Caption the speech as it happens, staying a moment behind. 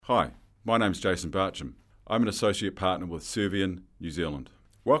Hi, my name's Jason Barcham. I'm an Associate Partner with Servian, New Zealand.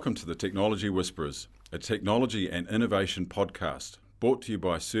 Welcome to the Technology Whisperers, a technology and innovation podcast brought to you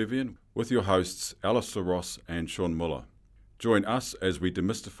by Servian with your hosts Alistair Ross and Sean Muller. Join us as we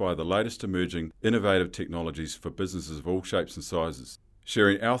demystify the latest emerging innovative technologies for businesses of all shapes and sizes,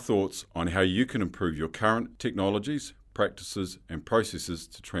 sharing our thoughts on how you can improve your current technologies, practices and processes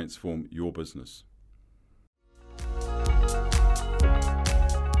to transform your business.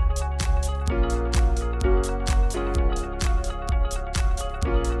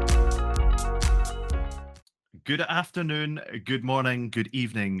 Good afternoon, good morning, good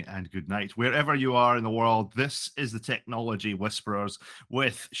evening, and good night. Wherever you are in the world, this is the Technology Whisperers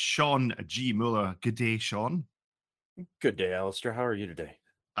with Sean G. Muller. Good day, Sean. Good day, Alistair. How are you today?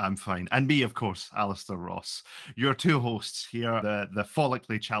 I'm fine. And me, of course, Alistair Ross. Your two hosts here, the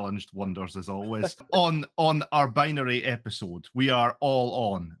follically challenged wonders, as always. on our binary episode, we are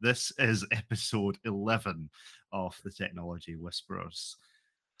all on. This is episode 11 of the Technology Whisperers.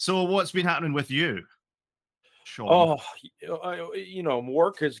 So what's been happening with you, Sean?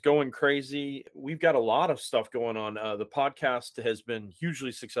 Work is going crazy. We've got a lot of stuff going on. The podcast has been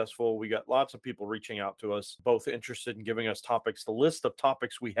hugely successful. We got lots of people reaching out to us, both interested in giving us topics. The list of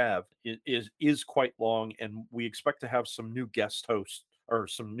topics we have is quite long, and we expect to have some new guest hosts or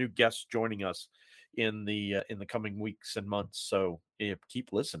some new guests joining us in the coming weeks and months. So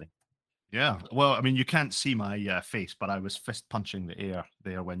keep listening. Yeah, well, I mean, you can't see my face, but I was fist punching the air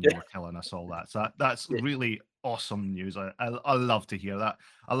there when you were telling us all that. So that's really awesome news. I love to hear that.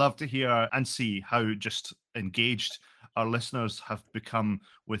 I love to hear and see how just engaged our listeners have become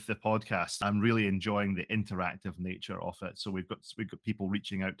with the podcast. I'm really enjoying the interactive nature of it. So we've got people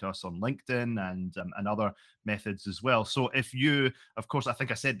reaching out to us on LinkedIn and other methods as well. So if you, of course, I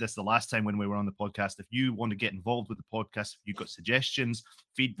think I said this the last time when we were on the podcast, if you want to get involved with the podcast, if you've got suggestions,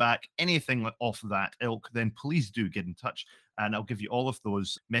 feedback, anything of that ilk, then please do get in touch. And I'll give you all of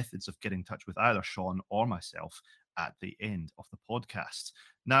those methods of getting in touch with either Sean or myself at the end of the podcast.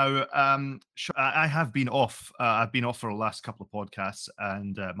 Now, I have been off. I've been off for the last couple of podcasts,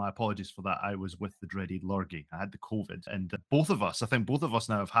 and my apologies for that. I was with the dreaded lurgy. I had the COVID, and I think both of us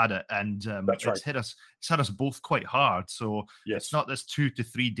now have had it, and it's hit us both quite hard. So It's not this 2 to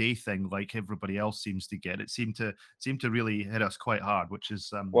 3 day thing like everybody else seems to get. It seemed to really hit us quite hard, which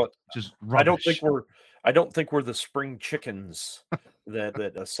is just rubbish. I don't think we're the spring chickens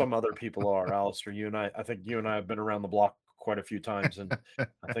that some other people are, Alistair. I think you and I have been around the block quite a few times, and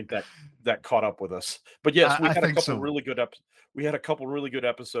I think that caught up with us. But yes, we had a couple really good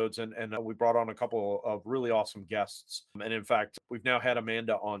episodes, and we brought on a couple of really awesome guests. And in fact, we've now had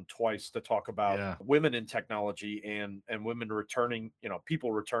Amanda on twice to talk about women in technology and women returning,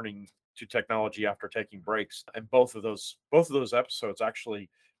 people returning to technology after taking breaks. And both of those episodes actually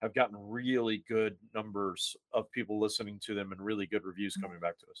have gotten really good numbers of people listening to them and really good reviews coming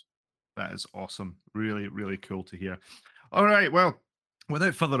back to us. That is awesome. Really, really cool to hear. All right. Well,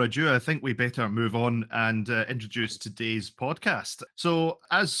 without further ado, I think we better move on and introduce today's podcast. So,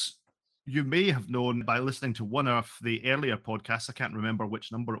 as you may have known by listening to one of the earlier podcasts, I can't remember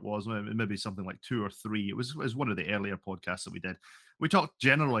which number it was, maybe something like 2 or 3. It was one of the earlier podcasts that we did. We talked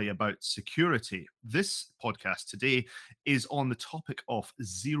generally about security. This podcast today is on the topic of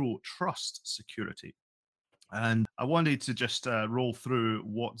zero trust security. And I wanted to just roll through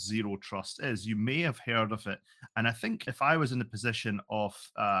what zero trust is. You may have heard of it. And I think if I was in the position of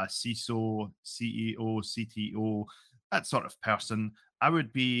CISO, CEO, CTO, that sort of person, I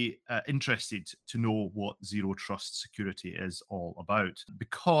would be interested to know what zero trust security is all about,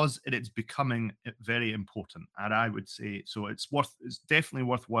 because it is becoming very important. And I would say, so it's definitely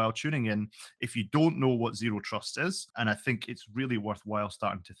worthwhile tuning in if you don't know what zero trust is. And I think it's really worthwhile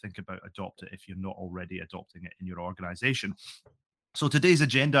starting to think about adopt it if you're not already adopting it in your organization. So today's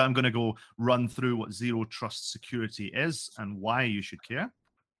agenda, I'm going to run through what zero trust security is and why you should care.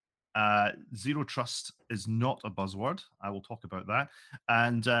 Zero trust is not a buzzword. I will talk about that,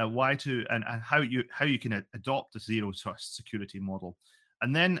 and how you can adopt a zero trust security model.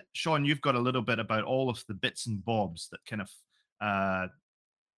 And then, Sean, you've got a little bit about all of the bits and bobs that kind of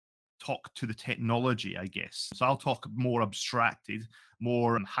talk to the technology, I guess. So I'll talk more abstracted,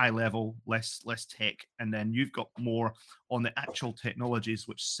 more high level, less tech, and then you've got more on the actual technologies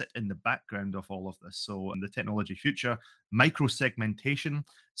which sit in the background of all of this. So in the technology future, micro-segmentation,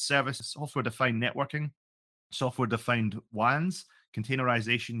 software-defined networking, software-defined WANs,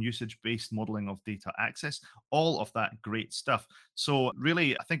 containerization, usage-based modeling of data access, all of that great stuff. So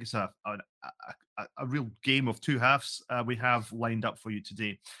really, I think it's a real game of two halves we have lined up for you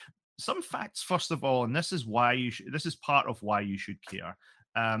today. Some facts, first of all, and this is part of why you should care.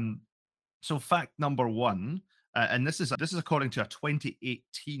 So fact number one, and this is according to a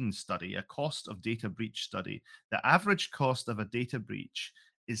 2018 study, a cost of data breach study. The average cost of a data breach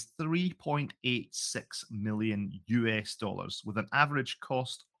is 3.86 million US dollars, with an average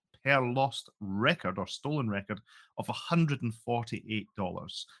cost per lost record or stolen record of $148.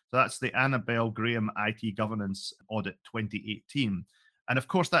 So that's the Annabelle Graham IT Governance Audit 2018. And of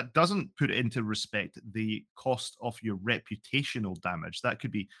course, that doesn't put into respect the cost of your reputational damage. That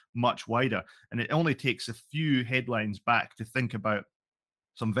could be much wider. And it only takes a few headlines back to think about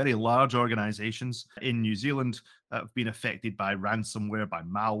some very large organizations in New Zealand that have been affected by ransomware, by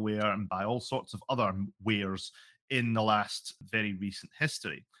malware, and by all sorts of other wares in the last very recent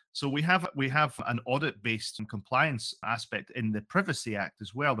history. So we have an audit-based compliance aspect in the Privacy Act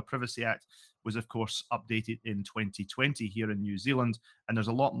as well. The Privacy Act was, of course, updated in 2020 here in New Zealand, and there's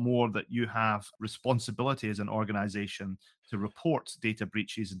a lot more that you have responsibility as an organization to report data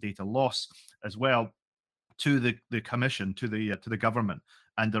breaches and data loss as well to the commission, to the government,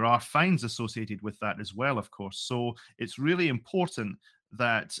 and there are fines associated with that as well, of course. So it's really important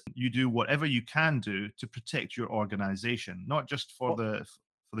that you do whatever you can do to protect your organization, not just for the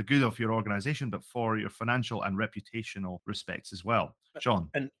good of your organization, but for your financial and reputational respects as well. Sean.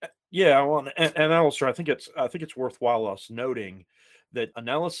 And yeah, well, and Alistair, I think it's worthwhile us noting that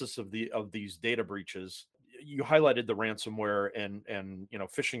analysis of these data breaches. You highlighted the ransomware and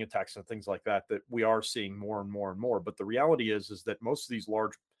phishing attacks and things like that we are seeing more and more and more. But the reality is that most of these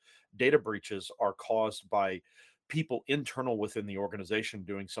large data breaches are caused by people internal within the organization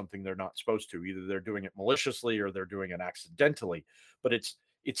doing something they're not supposed to. Either they're doing it maliciously or they're doing it accidentally. But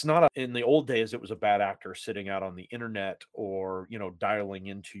it's not in the old days, it was a bad actor sitting out on the internet or dialing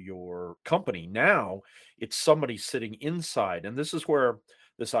into your company. Now it's somebody sitting inside, and this is where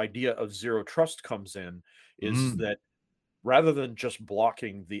this idea of zero trust comes in, is that rather than just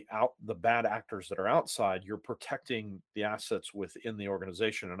blocking the bad actors that are outside, you're protecting the assets within the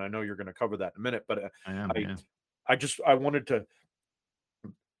organization. And I know you're going to cover that in a minute, but I wanted to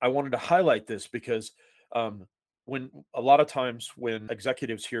highlight this because when a lot of times when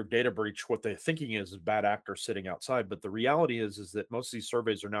executives hear data breach, what they're thinking is bad actor sitting outside. But the reality is that most of these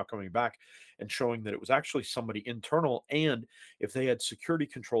surveys are now coming back and showing that it was actually somebody internal. And if they had security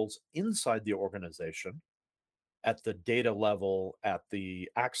controls inside the organization, at the data level, at the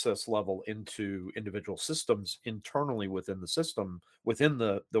access level into individual systems internally within the system, within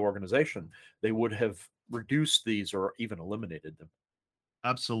the organization, they would have reduced these or even eliminated them.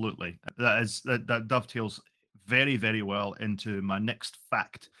 Absolutely. That dovetails very, very well into my next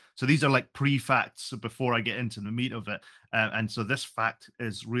fact. So these are like pre-facts before I get into the meat of it. And so this fact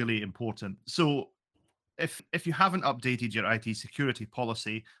is really important. So if you haven't updated your IT security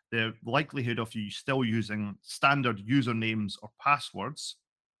policy, the likelihood of you still using standard usernames or passwords,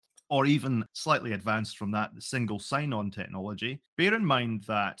 or even slightly advanced from that, the single sign-on technology, bear in mind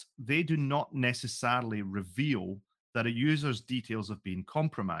that they do not necessarily reveal that a user's details have been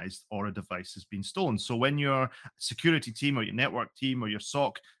compromised or a device has been stolen. So when your security team or your network team or your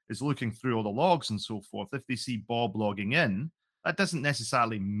SOC is looking through all the logs and so forth, if they see Bob logging in, that doesn't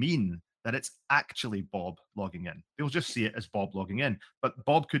necessarily mean that it's actually Bob logging in. They'll just see it as Bob logging in. But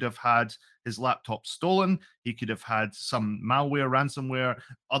Bob could have had his laptop stolen. He could have had some malware, ransomware,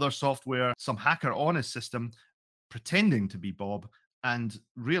 other software, some hacker on his system pretending to be Bob. And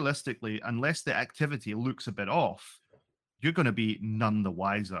realistically, unless the activity looks a bit off, you're going to be none the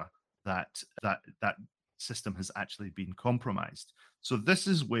wiser that system has actually been compromised. So this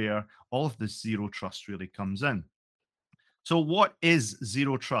is where all of this zero trust really comes in. So what is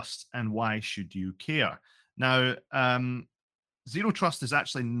zero trust and why should you care? Now, zero trust is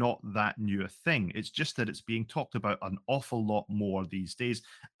actually not that new a thing. It's just that it's being talked about an awful lot more these days.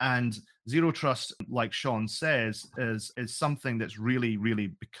 And zero trust, like Sean says, is something that's really, really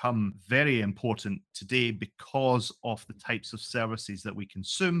become very important today because of the types of services that we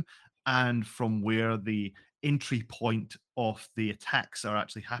consume and from where the entry point of the attacks are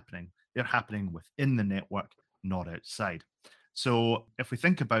actually happening. They're happening within the network, not outside. So if we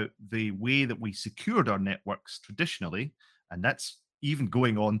think about the way that we secured our networks traditionally, and that's even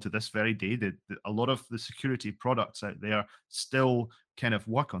going on to this very day, that a lot of the security products out there still kind of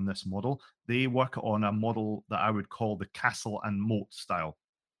work on this model. They work on a model that I would call the castle and moat style.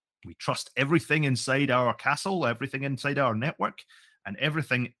 We trust everything inside our castle, everything inside our network, and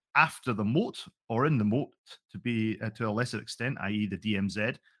everything after the moat or in the moat to a lesser extent, i.e. the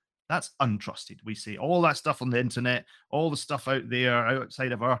DMZ, That's untrusted. We say all that stuff on the internet, all the stuff out there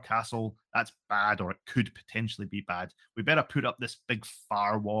outside of our castle, that's bad, or it could potentially be bad. We better put up this big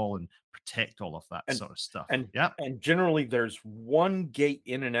firewall and protect all of that And sort of stuff. and Yeah. and generally there's one gate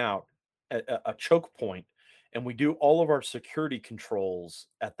in and out, a choke point, and we do all of our security controls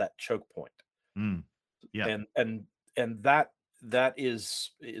at that choke point. Mm. Yeah. And that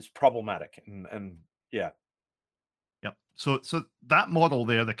is problematic. And yeah. Yep. So that model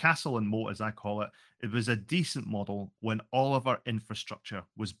there, the castle and moat, as I call it, it was a decent model when all of our infrastructure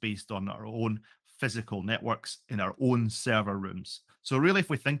was based on our own physical networks in our own server rooms. So really, if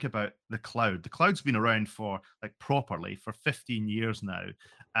we think about the cloud's been around for like properly for 15 years now.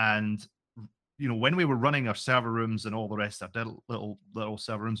 And when we were running our server rooms and all the rest of little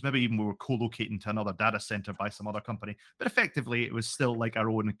server rooms, maybe even we were co-locating to another data center by some other company, but effectively it was still like our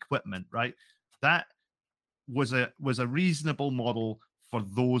own equipment, right? That was a reasonable model for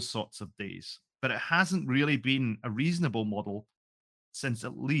those sorts of days, but it hasn't really been a reasonable model since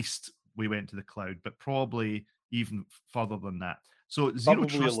at least we went to the cloud, but probably even further than that. So zero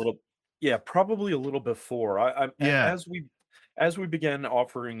Probably a trust. little, yeah, probably a little before. Yeah. As we began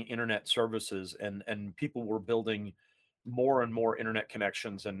offering internet services, and people were building more and more internet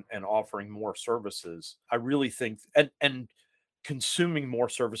connections and offering more services, I really think, and consuming more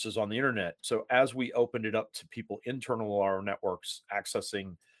services on the internet. So as we opened it up to people internal to our networks,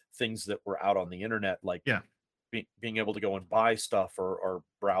 accessing things that were out on the internet, like Yeah. being able to go and buy stuff or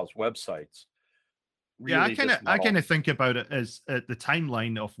browse websites. Yeah, Really, this I kind model, of think about it as the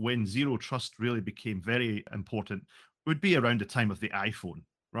timeline of when zero trust really became very important would be around the time of the iPhone,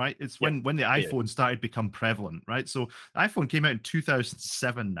 right? It's yep, when the yeah, iPhone started to become prevalent, right? So the iPhone came out in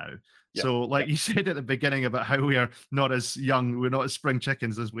 2007 now. yep, So like yep, you said at the beginning about how we are not as young, we're not as spring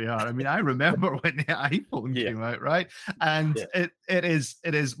chickens as we are. I mean, I remember when the iPhone yeah, came out, right? And yeah. it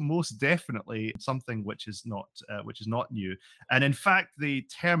is most definitely something which is not new. And in fact, the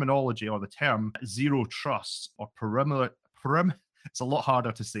terminology or the term zero trust or it's a lot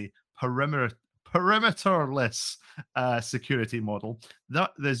harder to say, perimeterless security model.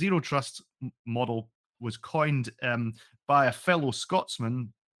 That the zero trust model was coined by a fellow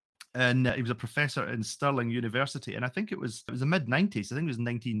Scotsman, and he was a professor in Stirling University, and I think it was the mid 90s. I think it was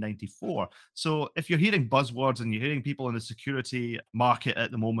 1994. So if you're hearing buzzwords and you're hearing people in the security market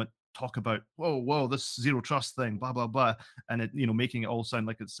at the moment talk about whoa, this zero trust thing, blah blah blah, and it making it all sound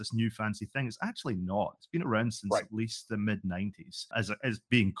like it's this new fancy thing, it's actually not. It's been around since Right. at least the mid 90s as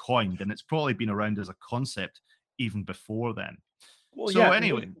being coined, and it's probably been around as a concept even before then. Well, So yeah,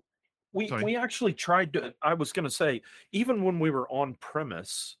 anyway, sorry. we actually tried to. I was going to say, even when we were on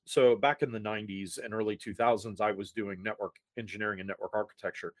premise, so back in the 90s and early 2000s, I was doing network engineering and network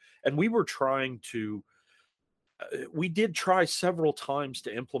architecture, and we were trying to. We did try several times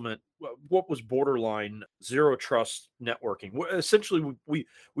to implement what was borderline zero trust networking. Essentially, we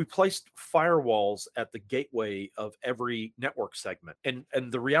placed firewalls at the gateway of every network segment, and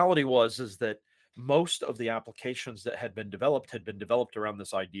the reality was is that most of the applications that had been developed around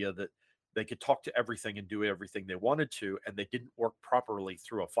this idea that they could talk to everything and do everything they wanted to, and they didn't work properly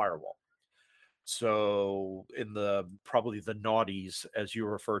through a firewall. So in the probably the noughties, as you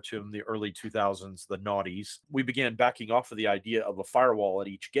refer to them, the early 2000s, the noughties, we began backing off of the idea of a firewall at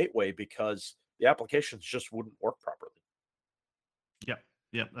each gateway because the applications just wouldn't work properly. Yeah,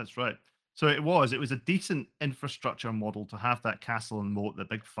 yeah, that's right. So it was a decent infrastructure model to have that castle and moat, the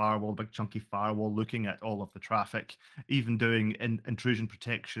big firewall, big chunky firewall, looking at all of the traffic, even doing intrusion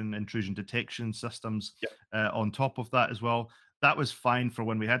protection, intrusion detection systems Yeah. on top of that as well. That was fine for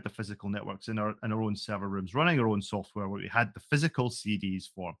when we had the physical networks in our own server rooms, running our own software, where we had the physical CDs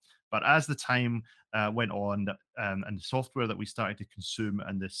for. But as the time went on, and the software that we started to consume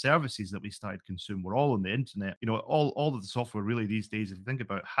and the services that we started to consume were all on the internet. All of the software really these days, if you think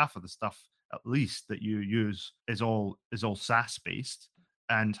about half of the stuff at least that you use is all SaaS based.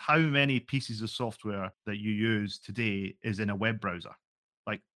 And how many pieces of software that you use today is in a web browser?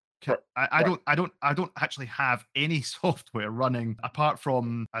 Like Right. I Right. don't actually have any software running apart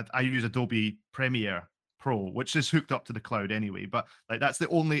from I use Adobe Premiere Pro, which is hooked up to the cloud anyway. But like that's the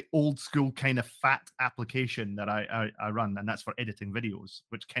only old school kind of fat application that I run, and that's for editing videos,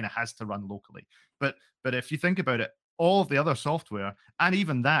 which kind of has to run locally. But if you think about it, all of the other software, and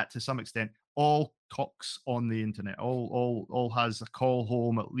even that to some extent, all talks on the internet, all has a call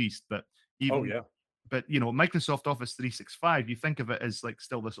home at least. But Oh even yeah. but Microsoft Office 365, you think of it as like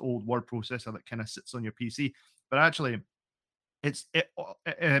still this old word processor that kind of sits on your PC, but actually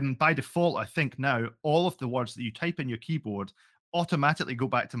by default, I think now all of the words that you type in your keyboard automatically go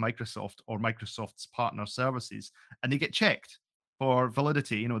back to Microsoft or Microsoft's partner services, and they get checked for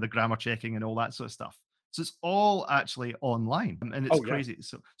validity, the grammar checking and all that sort of stuff. So it's all actually online, and it's Oh yeah. crazy.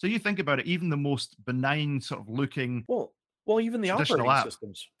 So you think about it, even the most benign sort of looking Well, even the traditional operating app.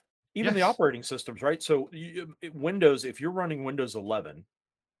 systems, even the Yes. operating systems, right? So Windows, if you're running Windows 11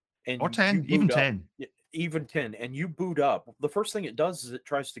 Or and you 10, even boot up, 10. even 10, and you boot up, the first thing it does is it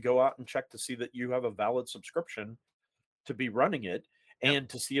tries to go out and check to see that you have a valid subscription to be running it Yep. and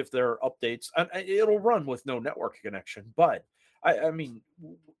to see if there are updates. And it'll run with no network connection. But I mean,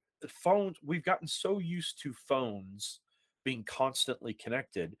 phones, we've gotten so used to phones being constantly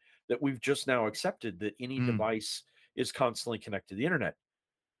connected that we've just now accepted that any Mm. device is constantly connected to the internet.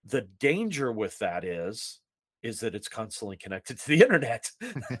 The danger with that is that it's constantly connected to the internet.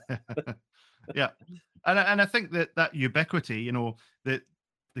 Yeah, and I think that ubiquity, that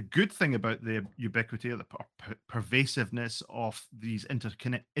the good thing about the ubiquity or the pervasiveness of these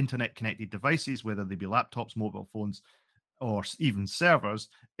internet connected devices, whether they be laptops, mobile phones, or even servers,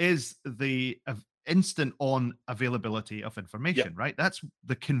 is the instant on availability of Yeah, information, right? That's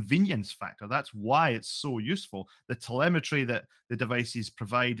the convenience factor. That's why it's so useful. The telemetry that the devices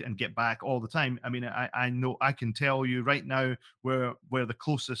provide and get back all the time. I mean, I know I can tell you right now where the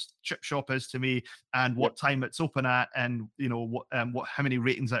closest chip shop is to me and yep, what time it's open at, and what how many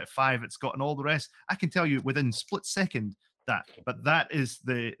ratings out of 5 it's got and all the rest. I can tell you within split second that. But that is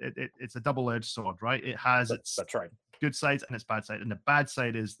it's a double-edged sword, right? It has its that's right. good sides and its bad side. And the bad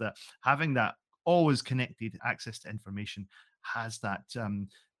side is that having that always connected access to information has that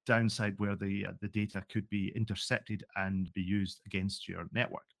downside where the data could be intercepted and be used against your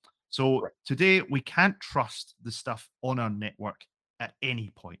network. So Right. today we can't trust the stuff on our network at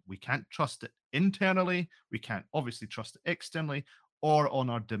any point. We can't trust it internally. We can't obviously trust it externally or on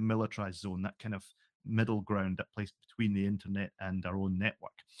our demilitarized zone, that kind of middle ground, that place between the internet and our own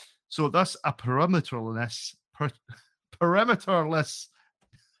network. So thus a perimeterless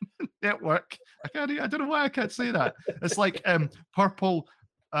network. I don't know why I can't say that. It's like purple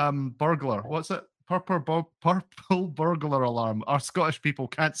burglar. What's it? Purple burglar alarm. Our Scottish people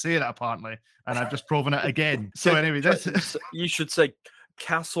can't say that apparently, and I've just proven it again. So anyway, this You should say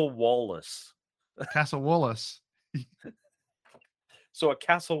Castle Wallace. Castle Wallace. So a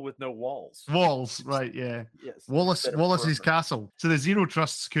castle with no walls. Walls, right? Yeah. Yes. Instead of Wallace's perimeter. castle. So the zero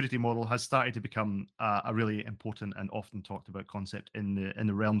trust security model has started to become a really important and often talked about concept in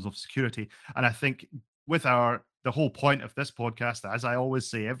the realms of security. And I think with the whole point of this podcast, as I always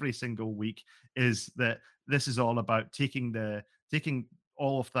say every single week, is that this is all about taking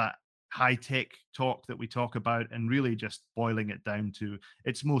all of that high tech talk that we talk about and really just boiling it down to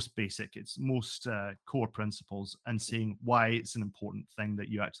its most basic, its most core principles, and seeing why it's an important thing that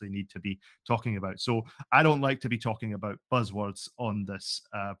you actually need to be talking about. So I don't like to be talking about buzzwords on this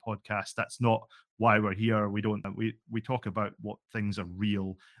podcast. That's not why we're here. We talk about what things are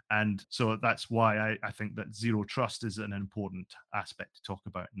real, and so that's why I think that zero trust is an important aspect to talk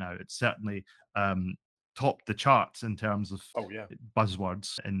about now. It's certainly topped the charts in terms of Oh yeah.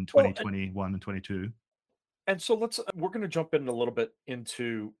 buzzwords in Well, 2021 and 22. and so we're going to jump in a little bit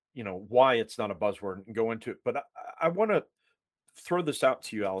into why it's not a buzzword and go into it. But I want to throw this out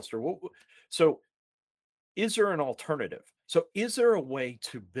to you, Alistair. So is there an alternative? So is there a way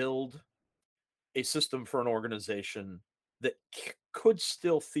to build a system for an organization that could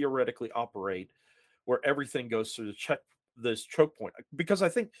still theoretically operate where everything goes through this choke point? Because I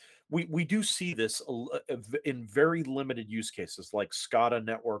think we do see this in very limited use cases, like SCADA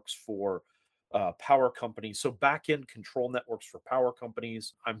networks for power companies. So back end control networks for power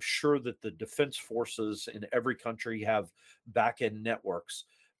companies. I'm sure that the defense forces in every country have back end networks.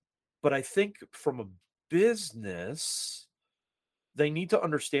 But I think from a business, they need to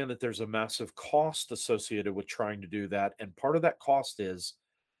understand that there's a massive cost associated with trying to do that. And part of that cost is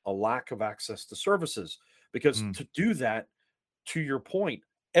a lack of access to services. Because Mm, to do that, to your point,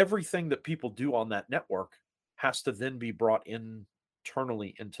 everything that people do on that network has to then be brought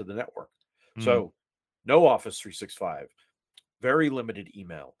internally into the network. mm. So, no Office 365, very limited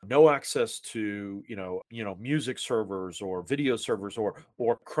email, no access to music servers or video servers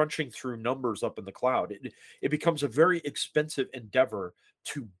or crunching through numbers up in the cloud. It becomes a very expensive endeavor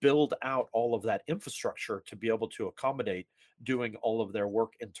to build out all of that infrastructure to be able to accommodate doing all of their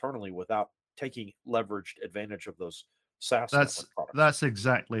work internally without taking leveraged advantage of those SaaS That's network products. that's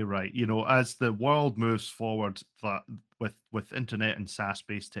exactly right. As the world moves forward, that with internet and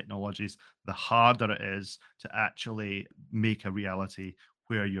SaaS-based technologies, the harder it is to actually make a reality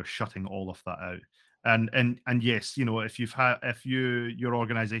where you're shutting all of that out. And yes, if your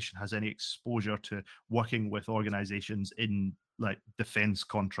organization has any exposure to working with organizations in like defense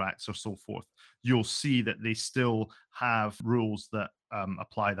contracts or so forth, you'll see that they still have rules that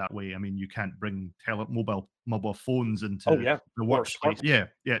apply that way. I mean, you can't bring mobile phones Oh into yeah, the or workplace. smart. Yeah,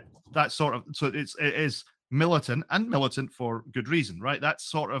 yeah, that sort of. So it is militant and militant for good reason, right? That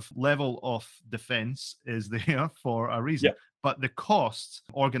sort of level of defense is there for a reason. Yeah, But the cost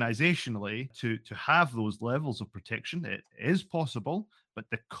organizationally to have those levels of protection, it is possible, but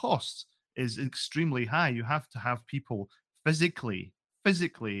the cost is extremely high. You have to have people physically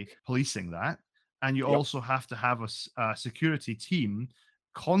policing that, and you yep, also have to have a security team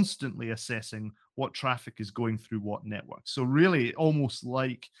constantly assessing what traffic is going through what network. So really almost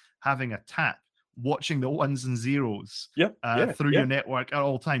like having a tap watching the ones and zeros yeah, yeah, through yeah, your network at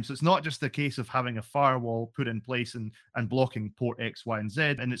all times. So it's not just a case of having a firewall put in place and blocking port X, Y, and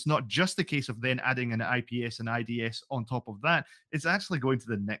Z. And it's not just the case of then adding an IPS and IDS on top of that. It's actually going to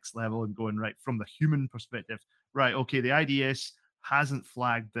the next level and going right from the human perspective. Right, okay, the IDS hasn't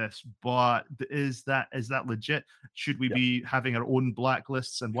flagged this, but is that legit? Should we yeah. be having our own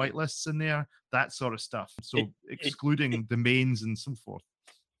blacklists and whitelists in there? That sort of stuff. It So it excluding domains and so forth.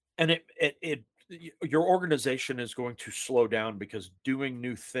 and your organization is going to slow down because doing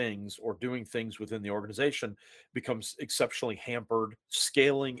new things or doing things within the organization becomes exceptionally hampered.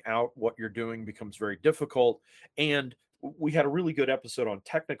 Scaling out what you're doing becomes very difficult. And we had a really good episode on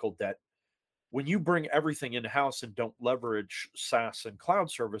technical debt. When you bring everything in house and don't leverage SaaS and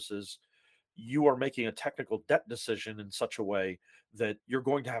cloud services, you are making a technical debt decision in such a way that you're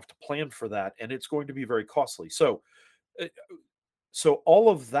going to have to plan for that, and it's going to be very costly. Uh, so all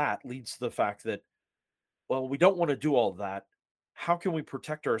of that leads to the fact that, well, we don't want to do all that. How can we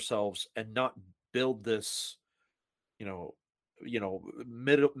protect ourselves and not build this, you know,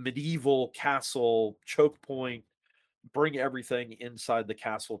 medieval castle choke point, bring everything inside the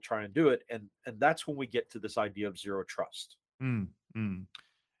castle, try and do it, and that's when we get to this idea of zero trust. Mm, mm.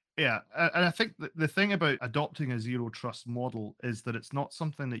 Yeah, and I think the thing about adopting a zero trust model is that it's not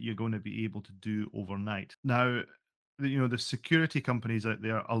something that you're going to be able to do overnight. Now, the security companies out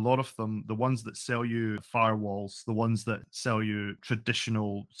there, a lot of them, the ones that sell you firewalls, the ones that sell you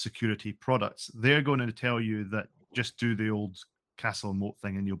traditional security products, they're going to tell you that just do the old castle moat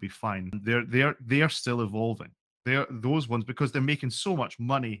thing and you'll be fine. They're still evolving. They're those ones because they're making so much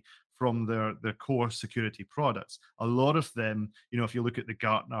money from their core security products. A lot of them, if you look at the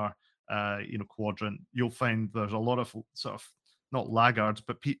Gartner quadrant, you'll find there's a lot of sort of not laggards,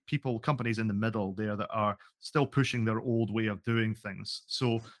 but people, companies in the middle there that are still pushing their old way of doing things.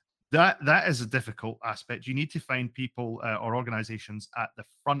 So that is a difficult aspect. You need to find people or organizations at the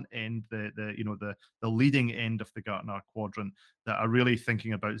front end, the leading end of the Gartner quadrant that are really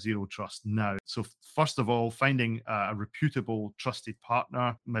thinking about zero trust now. So first of all, finding a reputable, trusted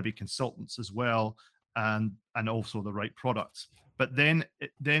partner, maybe consultants as well, and also the right products. But then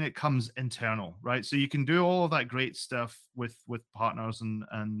it comes internal, right? So you can do all of that great stuff with partners and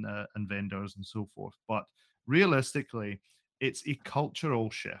vendors and so forth, but realistically, it's a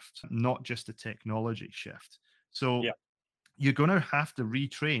cultural shift, not just a technology shift. So Yeah, you're going to have to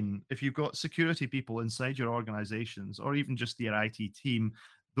retrain if you've got security people inside your organizations or even just your IT team.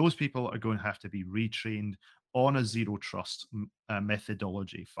 Those people are going to have to be retrained on a zero trust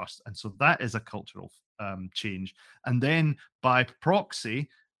methodology first, and so that is a cultural change. And then by proxy,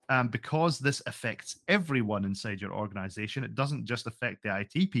 because this affects everyone inside your organization, it doesn't just affect the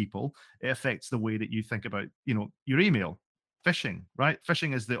IT people. It affects the way that you think about, your email. Phishing, right?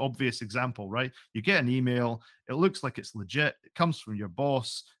 Phishing is the obvious example, right? You get an email, it looks like it's legit, it comes from your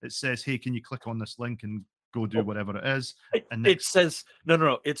boss, it says, hey, can you click on this link and go do oh, whatever it is? And it next, says no, no,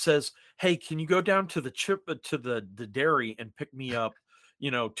 no. It says, "Hey, can you go down to the chip to the dairy and pick me up,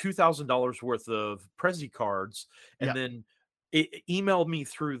 $2,000 worth of Prezi cards, yeah, and then email me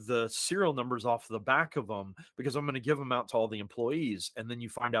through the serial numbers off the back of them because I'm going to give them out to all the employees." And then you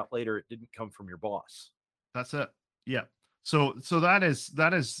find out later it didn't come from your boss. that's it. Yeah. So that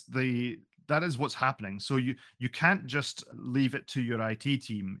is what's happening. So you can't just leave it to your IT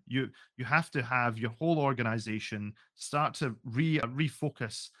team. You have to have your whole organization start to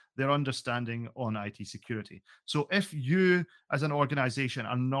refocus their understanding on IT security. So if you as an organization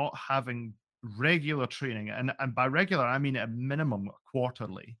are not having regular training, and by regular I mean at minimum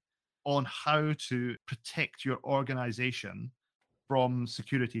quarterly, on how to protect your organization from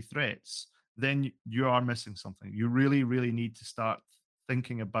security threats, then you are missing something. You really, really need to start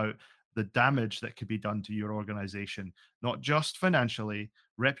thinking about the damage that could be done to your organization, not just financially,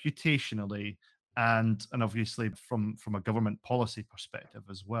 reputationally, and obviously from a government policy perspective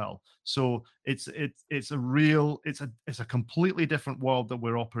as well. So it's a completely different world that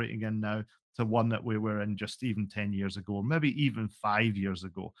we're operating in now to one that we were in just even 10 years ago, maybe even 5 years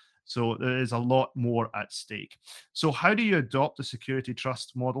ago. So there is a lot more at stake. So how do you adopt a security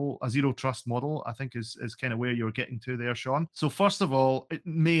trust model, a zero trust model, I think is kind of where you're getting to there, Sean. So first of all, it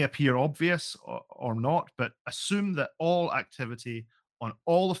may appear obvious or not, but assume that all activity on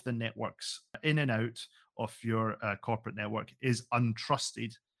all of the networks in and out of your corporate network is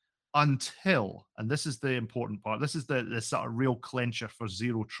untrusted until, and this is the important part, this is the sort of real clencher for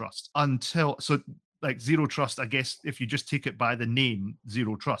zero trust. Until, so like zero trust, I guess if you just take it by the name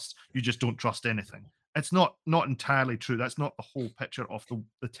zero trust, you just don't trust anything. It's not entirely true. That's not the whole picture of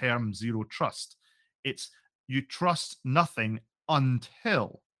the term zero trust. It's you trust nothing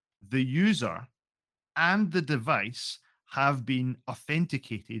until the user and the device have been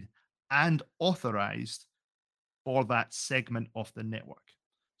authenticated and authorized for that segment of the network.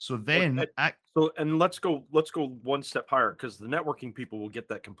 So then, so and let's go one step higher, because the networking people will get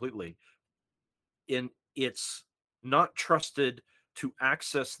that completely. It's not trusted to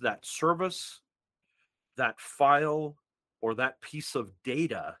access that service, that file, or that piece of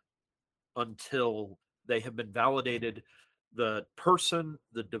data until they have been validated, the person,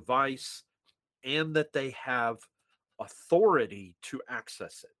 the device, and that they have authority to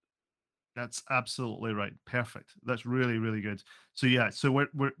access it. That's absolutely right. Perfect. That's really, really good. So yeah, so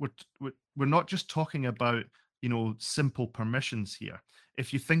we're not just talking about, simple permissions here.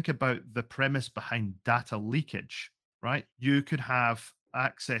 If you think about the premise behind data leakage, right? You could have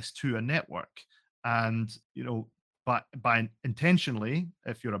access to a network and, by intentionally,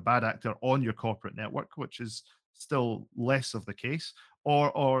 if you're a bad actor on your corporate network, which is still less of the case,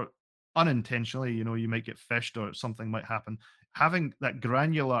 or unintentionally, you might get phished or something might happen. Having that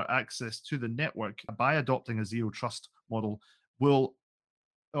granular access to the network by adopting a zero trust model will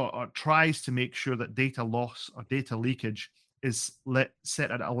or tries to make sure that data loss or data leakage is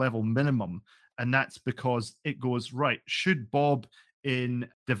set at a level minimum. And that's because it goes, right, should Bob in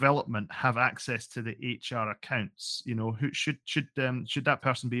development have access to the HR accounts? Who should that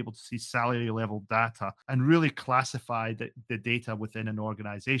person be able to see salary level data and really classify the data within an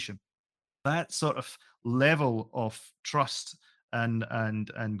organization? That sort of level of trust and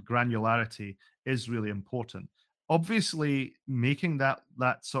granularity is really important. Obviously, making that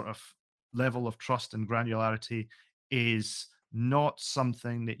sort of level of trust and granularity is not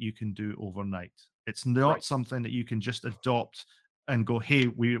something that you can do overnight. It's not Right. something that you can just adopt and go, hey,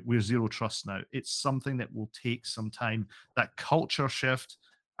 we're zero trust now. It's something that will take some time. That culture shift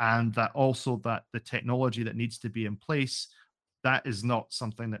and that the technology that needs to be in place, that is not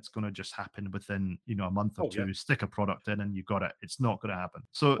something that's going to just happen within a month or Oh yeah. two. Stick a product in and you got it. It's not going to happen.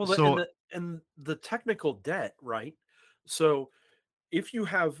 So Well, so and the technical debt, right? So if you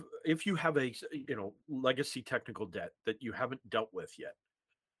have a legacy technical debt that you haven't dealt with yet,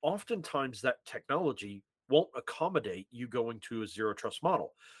 oftentimes that technology won't accommodate you going to a zero trust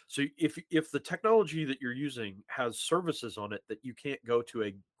model. So if the technology that you're using has services on it that you can't go to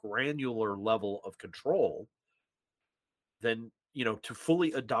a granular level of control, then to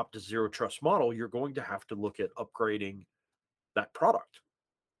fully adopt a zero trust model, you're going to have to look at upgrading that product.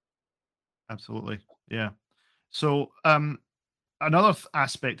 absolutely, yeah. So another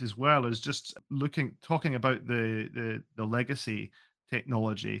aspect as well is just talking about the legacy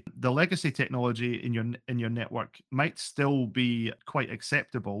technology. The legacy technology in your network might still be quite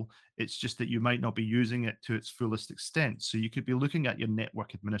acceptable. It's just that you might not be using it to its fullest extent. So you could be looking at your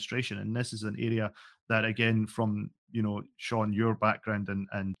network administration, and this is an area that, again, from Sean, your background,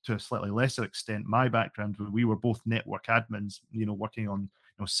 and to a slightly lesser extent my background, we were both network admins, working on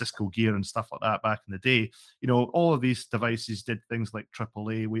Cisco gear and stuff like that back in the day. All of these devices did things like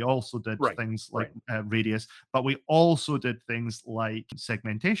AAA. We also did Right. things like Radius, but we also did things like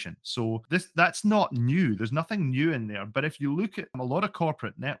segmentation. So that's not new. There's nothing new in there. But if you look at a lot of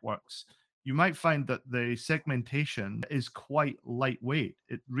corporate networks, you might find that the segmentation is quite lightweight.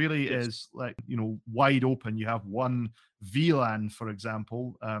 It really Yes. is like, wide open. You have one VLAN, for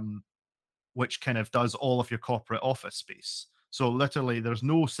example, which kind of does all of your corporate office space. So literally, there's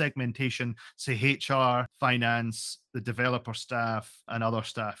no segmentation. Say HR, finance, the developer staff, and other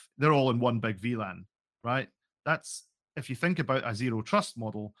staff. They're all in one big VLAN, right? That's, if you think about a zero trust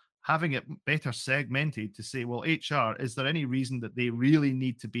model, having it better segmented to say, well, HR, is there any reason that they really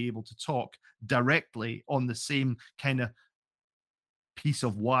need to be able to talk directly on the same kind of piece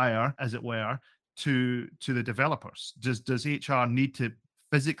of wire, as it were, to the developers? Does HR need to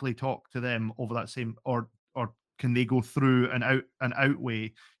physically talk to them over that same, or can they go through an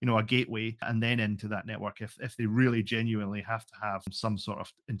outway, a gateway, and then into that network if they really genuinely have to have some sort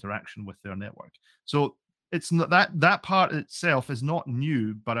of interaction with their network. So it's not that part itself is not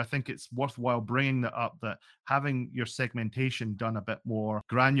new, but I think it's worthwhile bringing that up, that having your segmentation done a bit more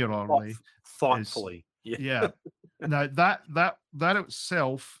granularly is, thoughtfully. yeah. Now that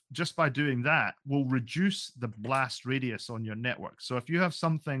itself, just by doing that, will reduce the blast radius on your network. So if you have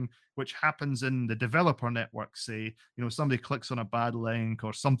something which happens in the developer network, say, somebody clicks on a bad link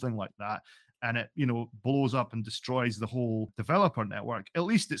or something like that, and it, blows up and destroys the whole developer network, at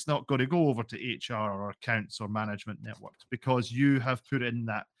least it's not going to go over to HR or accounts or management networks, because you have put in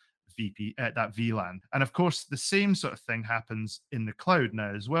that that VLAN. And of course, the same sort of thing happens in the cloud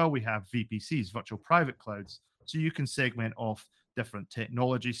now as well. We have VPCs, virtual private clouds. So you can segment off different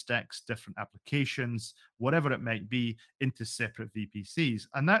technology stacks, different applications, whatever it might be, into separate VPCs.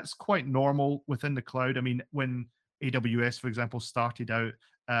 And that's quite normal within the cloud. I mean, when AWS, for example, started out,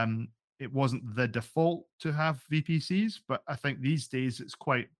 it wasn't the default to have VPCs, but I think these days it's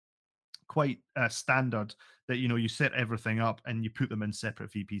quite standard that you set everything up and you put them in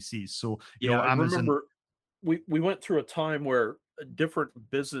separate VPCs. So Yeah, I Amazon. remember we went through a time where different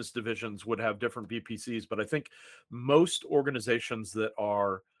business divisions would have different VPCs, but I think most organizations that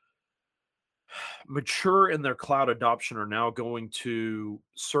are mature in their cloud adoption are now going to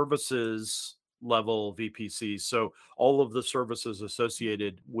services level VPCs. So all of the services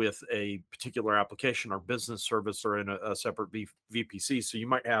associated with a particular application or business service are in a separate VPC. So you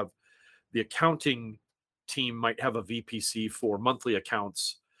might have the accounting team might have a VPC for monthly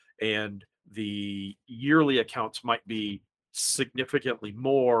accounts, and the yearly accounts might be significantly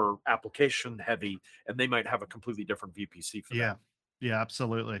more application heavy, and they might have a completely different VPC for that. Yeah,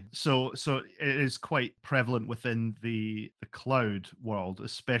 absolutely. So it is quite prevalent within the cloud world,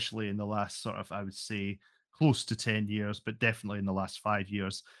 especially in the last sort of, I would say, close to 10 years, but definitely in the last 5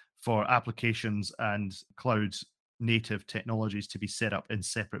 years, for applications and cloud native technologies to be set up in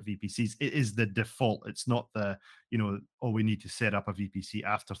separate VPCs. It is the default. It's not the, oh, we need to set up a VPC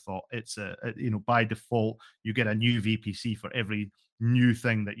afterthought. It's by default, you get a new VPC for every new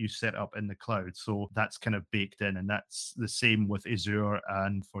thing that you set up in the cloud. So that's kind of baked in, and that's the same with Azure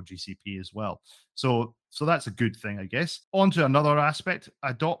and for GCP as well. So that's a good thing, I guess. On to another aspect: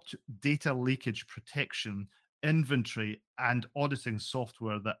 adopt data leakage protection, inventory, and auditing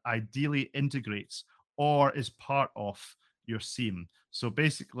software that ideally integrates or is part of your SIEM. So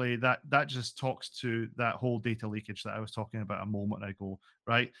basically that just talks to that whole data leakage that I was talking about a moment ago,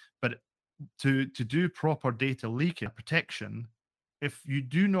 right? But to do proper data leakage protection, if you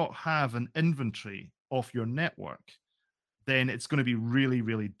do not have an inventory of your network, then it's going to be really,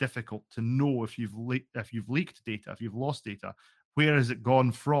 really difficult to know if you've leaked data, if you've lost data. Where has it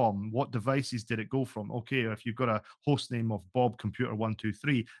gone from? What devices did it go from? Okay, if you've got a host name of Bob Computer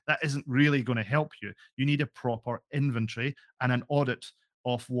 123, that isn't really going to help you. You need a proper inventory and an audit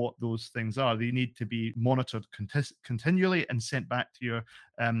of what those things are. They need to be monitored continually and sent back to your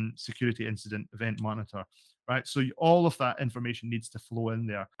security incident event monitor, right? So all of that information needs to flow in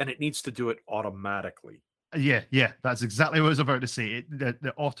there. And it needs to do it automatically. Yeah, that's exactly what I was about to say.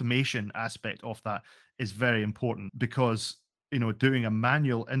 The automation aspect of that is very important, because doing a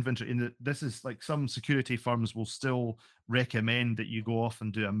manual inventory, and this is like, some security firms will still recommend that you go off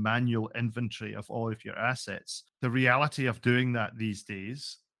and do a manual inventory of all of your assets. The reality of doing that these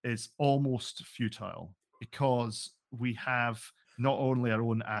days is almost futile, because we have not only our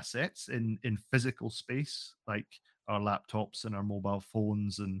own assets in physical space, like our laptops and our mobile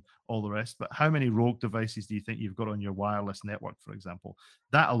phones and all the rest, but how many rogue devices do you think you've got on your wireless network, for example?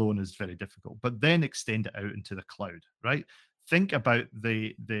 That alone is very difficult. But then extend it out into the cloud, right? Think about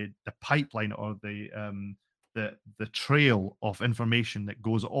the pipeline, or the trail of information that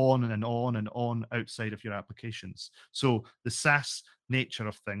goes on and on and on outside of your applications. So the SaaS nature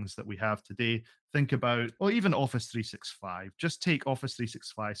of things that we have today, think about, or even Office 365. Just take Office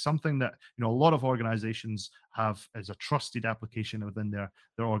 365, something that a lot of organizations have as a trusted application within their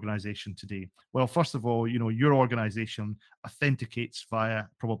organization today. Well, first of all, your organization authenticates via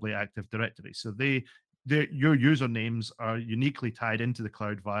probably Active Directory. So your usernames are uniquely tied into the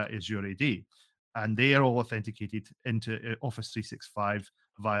cloud via Azure AD, and they are all authenticated into Office 365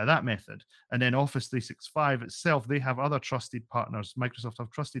 via that method. And then Office 365 itself, they have other trusted partners. Microsoft have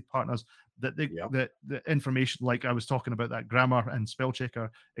trusted partners that the information, like I was talking about that grammar and spell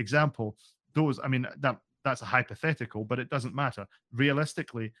checker example, those, I mean, that's a hypothetical, but it doesn't matter.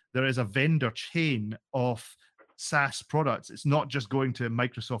 Realistically, there is a vendor chain of SaaS products. It's not just going to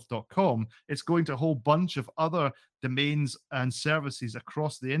Microsoft.com, it's going to a whole bunch of other domains and services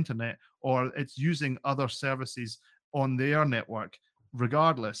across the internet, or it's using other services on their network.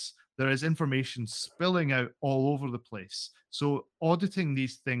 Regardless, there is information spilling out all over the place. So auditing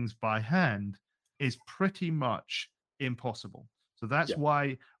these things by hand is pretty much impossible. So that's Yeah.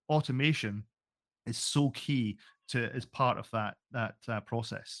 why automation is so key to as part of that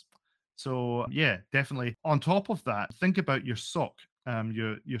process. So yeah, definitely. On top of that, think about your SOC,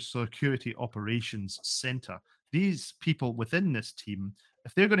 your security operations center. These people within this team,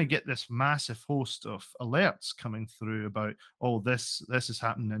 if they're going to get this massive host of alerts coming through about, oh, this is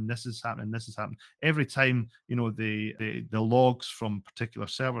happening and this is happening, this is happening, every time the logs from particular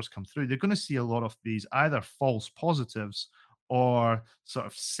servers come through, they're going to see a lot of these either false positives or sort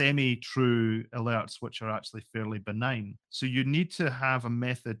of semi-true alerts, which are actually fairly benign. So you need to have a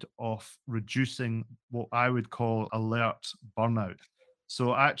method of reducing what I would call alert burnout.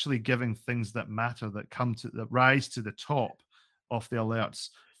 So actually giving things that matter, that rise to the top of the alerts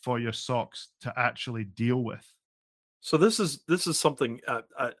for your SOCs to actually deal with. So this is something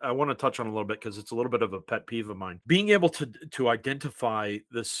I want to touch on a little bit because it's a little bit of a pet peeve of mine. Being able to identify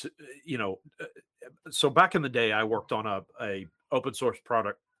this, so back in the day, I worked on a open source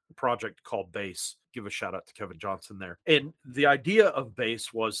project called Base. Give a shout out to Kevin Johnson there. And the idea of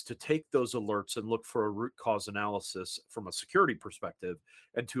Base was to take those alerts and look for a root cause analysis from a security perspective,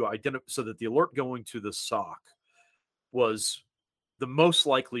 and to identify so that the alert going to the SOC was the most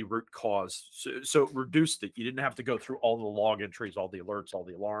likely root cause. So it reduced it. You didn't have to go through all the log entries, all the alerts, all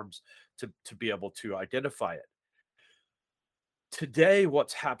the alarms to be able to identify it. Today,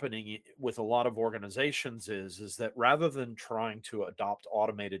 what's happening with a lot of organizations is that rather than trying to adopt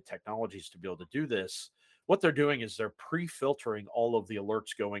automated technologies to be able to do this, what they're doing is they're pre-filtering all of the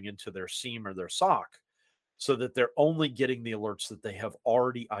alerts going into their SIEM or their SOC so that they're only getting the alerts that they have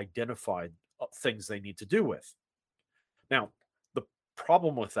already identified things they need to do with. Now, the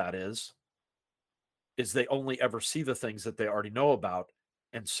problem with that is they only ever see the things that they already know about,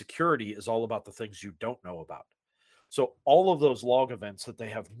 and security is all about the things you don't know about. So all of those log events that they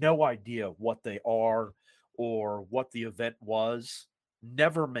have no idea what they are or what the event was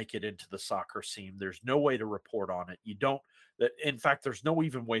never make it into the soccer SIEM. There's no way to report on it. You don't, in fact, there's no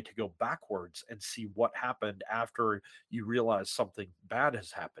even way to go backwards and see what happened after you realize something bad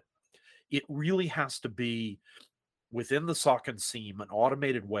has happened. It really has to be within the SOC and SIEM, an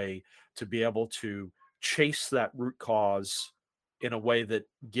automated way to be able to chase that root cause in a way that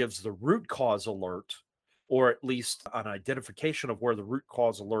gives the root cause alert, or at least an identification of where the root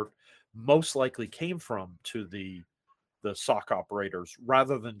cause alert most likely came from to the SOC operators,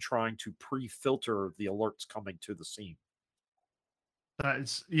 rather than trying to pre-filter the alerts coming to the SIEM. That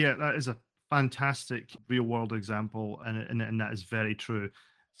is a fantastic real world example, and that is very true.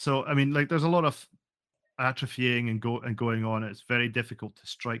 So I mean, like, there's a lot of atrophying and going on. It's very difficult to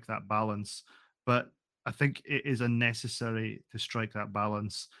strike that balance, but I think it is necessary to strike that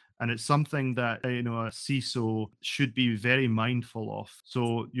balance. And it's something that a CISO should be very mindful of.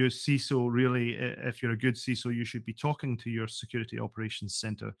 So your CISO really, if you're a good CISO, you should be talking to your security operations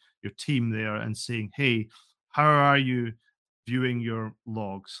center, your team there, and saying, "Hey, how are you viewing your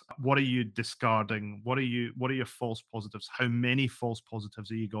logs? What are you discarding? What are your false positives? How many false positives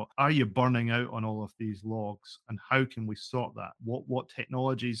have you got? Are you burning out on all of these logs? And how can we sort that? What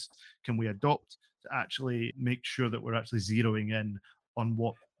technologies can we adopt to actually make sure that we're actually zeroing in on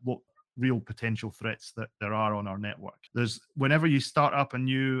what real potential threats that there are on our network?" Whenever you start up a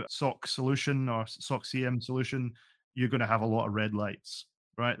new SOC solution or SOC CM solution, you're going to have a lot of red lights,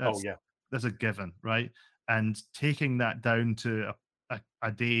 right? That's a given, right? And taking that down to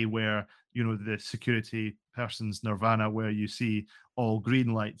a day where the security person's nirvana, where you see all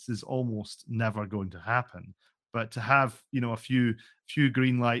green lights, is almost never going to happen. But to have a few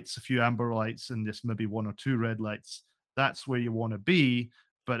green lights, a few amber lights, and just maybe one or two red lights, that's where you want to be.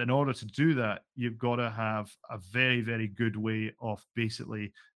 But in order to do that, you've got to have a very, very good way of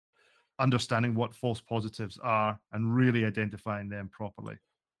basically understanding what false positives are and really identifying them properly.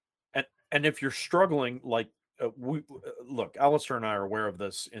 And if you're struggling, like look, Alistair and I are aware of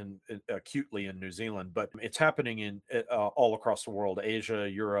this acutely in New Zealand, but it's happening in all across the world, Asia,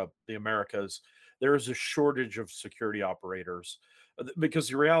 Europe, the Americas. There is a shortage of security operators, because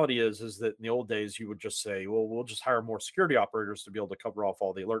the reality is that in the old days you would just say, well, we'll just hire more security operators to be able to cover off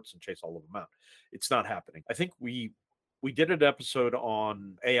all the alerts and chase all of them out. It's not happening. I think we we did an episode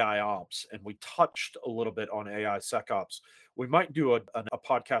on AI ops, and we touched a little bit on AI SecOps. We might do a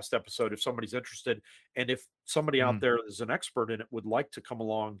podcast episode if somebody's interested. And if somebody out Mm. there is an expert in it would like to come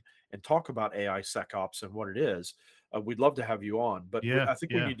along and talk about AI SecOps and what it is, we'd love to have you on. But Yeah, I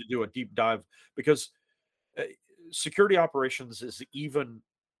think we yeah, need to do a deep dive because uh, security operations is even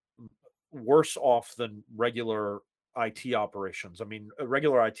worse off than regular IT operations. I mean,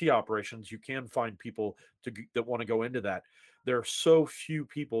 regular IT operations, you can find people that want to go into that. There are so few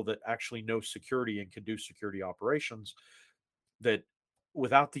people that actually know security and can do security operations that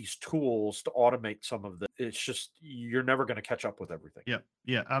without these tools to automate some of it's just you're never going to catch up with everything. yeah,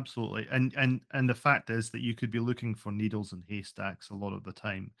 yeah, absolutely. And the fact is that you could be looking for needles in haystacks a lot of the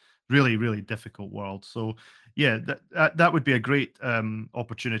time. Really, really difficult world. So yeah, that would be a great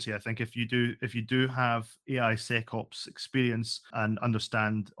opportunity, I think, if you do have AI SecOps experience and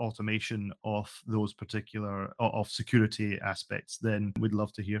understand automation of those particular of security aspects, then we'd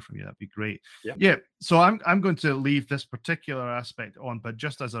love to hear from you. That'd be great. Yeah. Yeah, so I'm going to leave this particular aspect on, but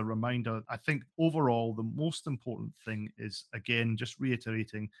just as a reminder, I think overall the most important thing is, again, just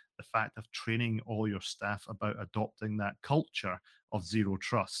reiterating the fact of training all your staff about adopting that culture of zero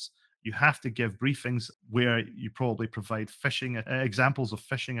trust. You have to give briefings where you probably provide phishing examples of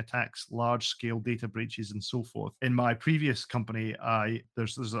phishing attacks, large scale data breaches, and so forth. In my previous company,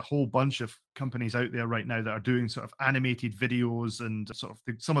 there's a whole bunch of companies out there right now that are doing sort of animated videos, and sort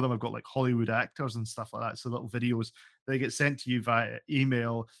of some of them have got like Hollywood actors and stuff like that. So little videos they get sent to you via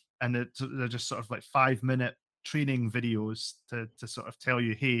email, and they're just sort of like 5-minute training videos to sort of tell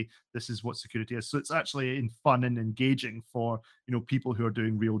you, hey, this is what security is. So it's actually in fun and engaging for people who are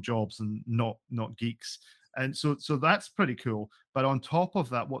doing real jobs and not geeks. And so that's pretty cool. But on top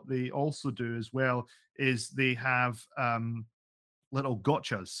of that, what they also do as well is they have little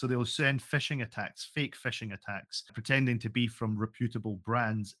gotchas. So they'll send phishing attacks, fake phishing attacks, pretending to be from reputable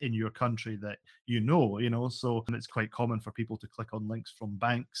brands in your country that So it's quite common for people to click on links from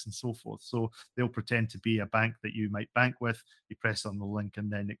banks and so forth. So they'll pretend to be a bank that you might bank with. You press on the link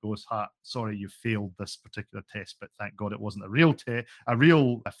and then it goes, sorry, you failed this particular test, but thank God it wasn't a real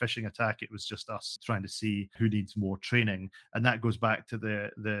phishing attack. It was just us trying to see who needs more training. And that goes back to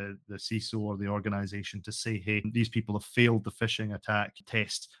the CISO or the organization to say, hey, these people have failed the phishing attack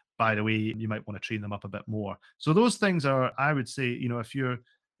test. By the way, you might want to train them up a bit more. So those things are, I would say,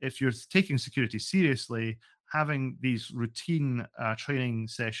 if you're taking security seriously, having these routine training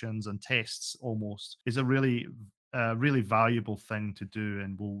sessions and tests almost is a really valuable thing to do,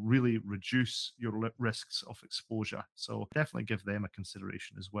 and will really reduce your risks of exposure. So definitely give them a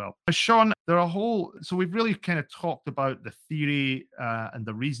consideration as well. Sean, so we've really kind of talked about the theory and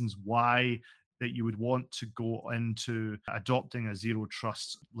the reasons why that you would want to go into adopting a zero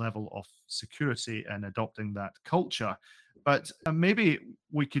trust level of security and adopting that culture. But maybe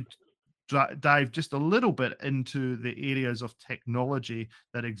we could dive just a little bit into the areas of technology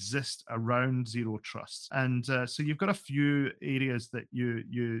that exist around zero trust. And so you've got a few areas that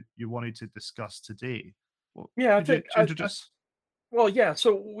you wanted to discuss today. Yeah, I Could you think introduce? well, yeah.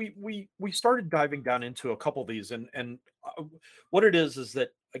 So we started diving down into a couple of these, and what it is that,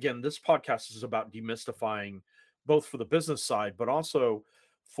 again, this podcast is about demystifying both for the business side, but also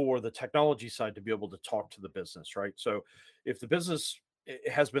for the technology side, to be able to talk to the business, right? So if the business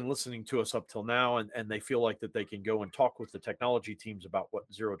has been listening to us up till now, and they feel like that they can go and talk with the technology teams about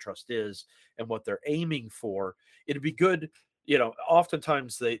what zero trust is and what they're aiming for, it'd be good.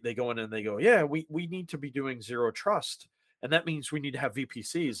 Oftentimes they go in and they go, yeah, we need to be doing zero trust, and that means we need to have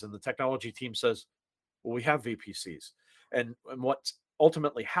VPCs. And the technology team says, well, we have VPCs. And what's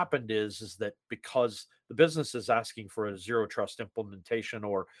ultimately happened is that because the business is asking for a zero trust implementation,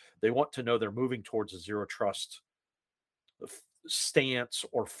 or they want to know they're moving towards a zero trust stance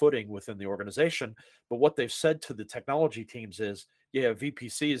or footing within the organization. But what they've said to the technology teams is, yeah,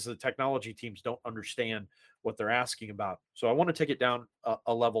 VPCs, the technology teams don't understand what they're asking about. So I want to take it down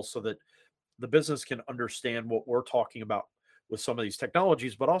a level so that the business can understand what we're talking about with some of these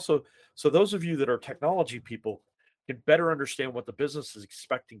technologies, but also so those of you that are technology people can better understand what the business is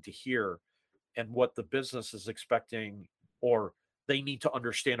expecting to hear and what the business is expecting, or they need to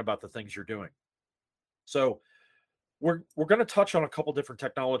understand about the things you're doing. So we're going to touch on a couple different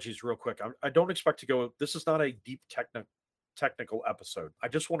technologies real quick. I don't expect to go. This is not a deep technical episode. I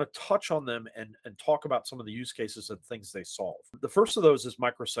just want to touch on them and talk about some of the use cases and things they solve. The first of those is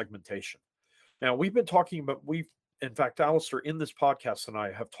microsegmentation. Now, in fact, Alistair, in this podcast and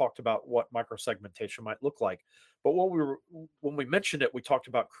I have talked about what microsegmentation might look like. But when we mentioned it, we talked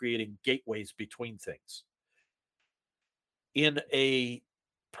about creating gateways between things. In a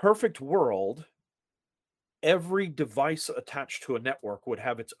perfect world, every device attached to a network would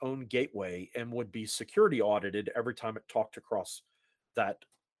have its own gateway and would be security audited every time it talked across that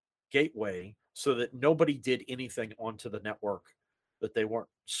gateway so that nobody did anything onto the network that they weren't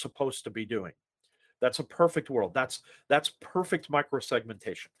supposed to be doing. That's a perfect world. That's perfect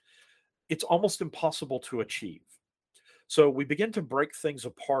microsegmentation. It's almost impossible to achieve. So we begin to break things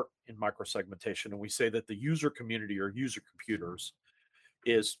apart in microsegmentation, and we say that the user community or user computers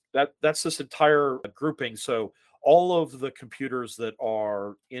that's this entire grouping. So all of the computers that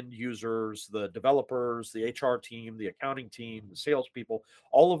are end users, the developers, the HR team, the accounting team, the salespeople,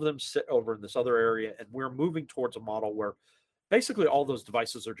 all of them sit over in this other area, and we're moving towards a model where basically all those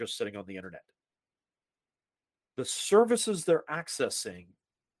devices are just sitting on the internet. The services they're accessing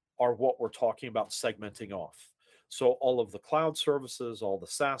are what we're talking about segmenting off. So all of the cloud services, all the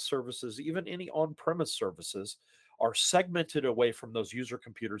SaaS services, even any on-premise services are segmented away from those user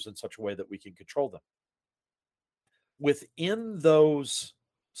computers in such a way that we can control them. Within those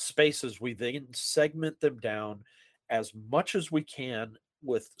spaces, we then segment them down as much as we can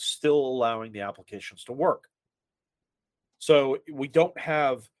with still allowing the applications to work. So we don't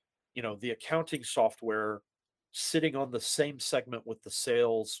have, the accounting software sitting on the same segment with the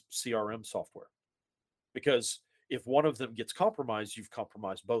sales CRM software, because if one of them gets compromised, you've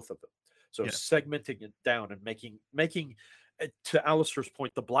compromised both of them. So segmenting it down and making to Alistair's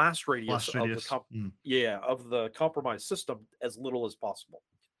point, the blast radius, of the compromised system as little as possible.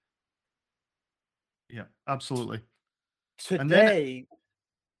 Yeah, absolutely. Today,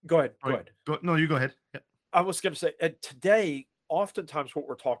 go ahead. No, you go ahead. Yeah. I was going to say, today, oftentimes what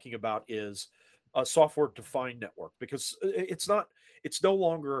we're talking about is a software-defined network, because it's no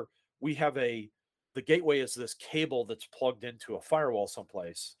longer we have the gateway is this cable that's plugged into a firewall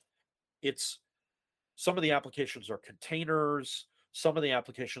someplace. It's some of the applications are containers, some of the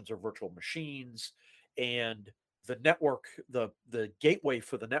applications are virtual machines, and the network, the gateway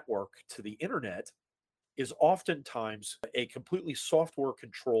for the network to the internet is oftentimes a completely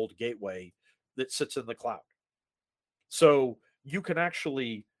software-controlled gateway that sits in the cloud. So you can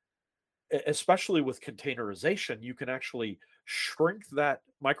actually, especially with containerization, you can actually shrink that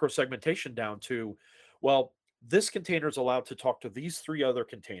microsegmentation down to, well, this container is allowed to talk to these 3 other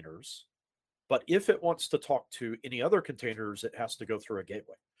containers, but if it wants to talk to any other containers, it has to go through a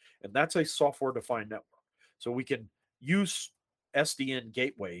gateway. And that's a software-defined network. So we can use SDN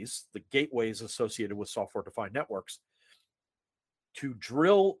gateways, the gateways associated with software-defined networks, to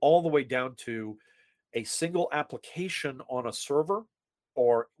drill all the way down to a single application on a server,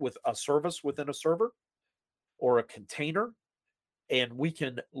 or with a service within a server, or a container, and we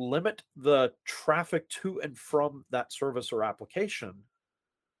can limit the traffic to and from that service or application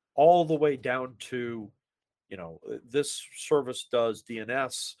all the way down to, this service does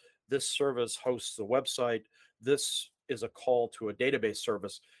DNS, this service hosts a website, this is a call to a database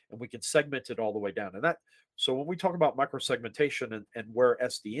service, and we can segment it all the way down. And so when we talk about microsegmentation and where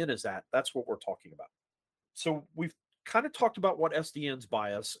SDN is at, that's what we're talking about. So we've kind of talked about what SDN's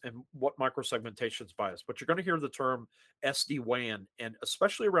bias and what microsegmentation's bias, but you're going to hear the term SD-WAN, and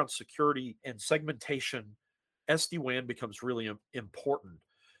especially around security and segmentation, SD-WAN becomes really important.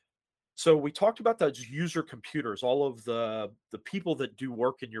 So we talked about those user computers, all of the people that do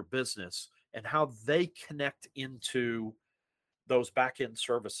work in your business, and how they connect into those back-end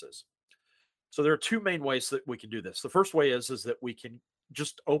services. So there are 2 main ways that we can do this. The first way is that we can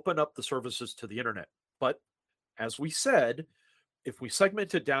just open up the services to the internet. But as we said, if we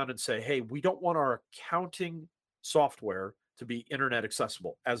segment it down and say, hey, we don't want our accounting software to be internet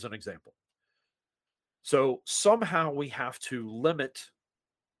accessible, as an example. So somehow we have to limit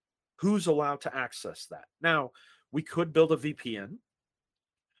who's allowed to access that. Now, we could build a VPN.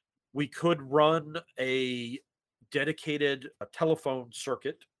 We could run a dedicated telephone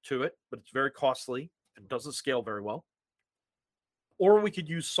circuit to it, but it's very costly and doesn't scale very well. Or we could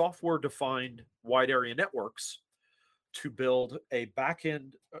use software-defined wide area networks to build a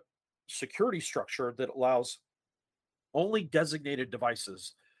back-end security structure that allows only designated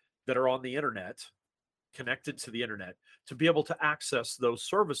devices that are on the internet, connected to the internet, to be able to access those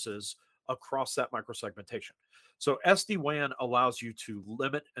services across that microsegmentation. So SD-WAN allows you to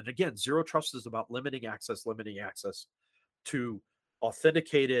limit, and again, zero trust is about limiting access to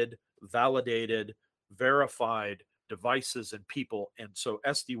authenticated, validated, verified devices and people. And so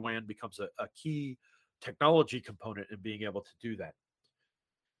SD-WAN becomes a key technology component in being able to do that.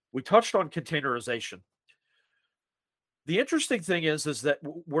 We touched on containerization. The interesting thing is that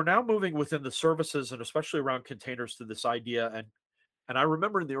we're now moving within the services, and especially around containers, to this idea. And I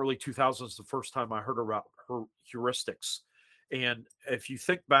remember in the early 2000s, the first time I heard about heuristics, And if you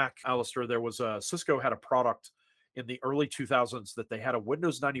think back, Alistair, there was Cisco had a product in the early 2000s that they had a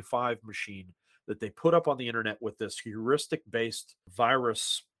Windows 95 machine that they put up on the internet with this heuristic-based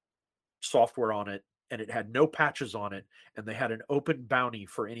virus software on it, and it had no patches on it, and they had an open bounty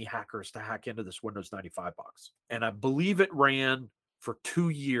for any hackers to hack into this Windows 95 box. And I believe it ran for 2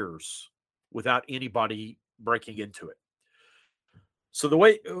 years without anybody breaking into it.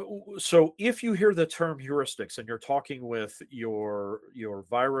 So if you hear the term heuristics and you're talking with your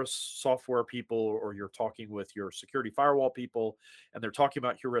virus software people, or you're talking with your security firewall people and they're talking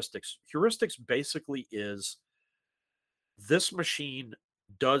about heuristics basically is this machine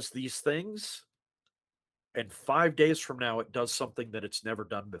does these things, and 5 days from now it does something that it's never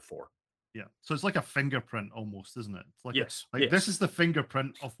done before. Yeah. So it's like a fingerprint almost, isn't it? It's like Yes. This is the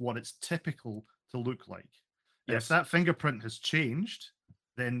fingerprint of what it's typical to look like. And if that fingerprint has changed,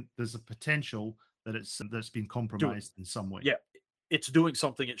 then there's a potential that that's been compromised in some way. Yeah, it's doing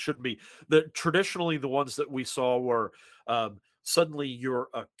something it shouldn't be. Traditionally, the ones that we saw were suddenly your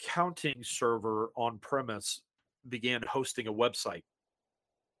accounting server on premise began hosting a website.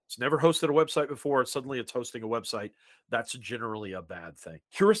 It's never hosted a website before. Suddenly it's hosting a website. That's generally a bad thing.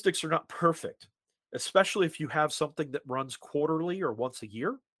 Heuristics are not perfect, especially if you have something that runs quarterly or once a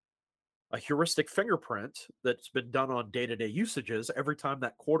year. A heuristic fingerprint that's been done on day-to-day usages, every time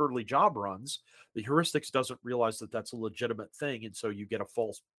that quarterly job runs, the heuristics doesn't realize that that's a legitimate thing, and so you get a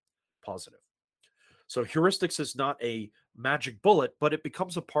false positive. So heuristics is not a magic bullet, but it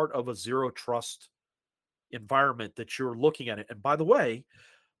becomes a part of a zero trust environment that you're looking at it. And by the way,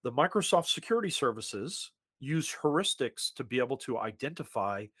 the Microsoft security services use heuristics to be able to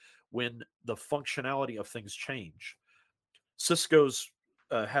identify when the functionality of things change. Cisco's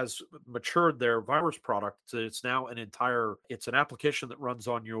has matured their virus product. It's now it's an application that runs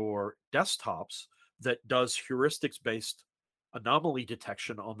on your desktops that does heuristics-based anomaly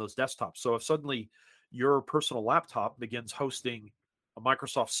detection on those desktops. So if suddenly your personal laptop begins hosting a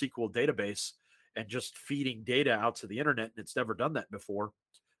Microsoft SQL database and just feeding data out to the internet, and it's never done that before,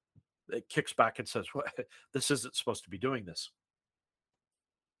 it kicks back and says, well, this isn't supposed to be doing this.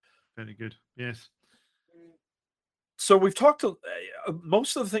 Very good. Yes. So we've talked to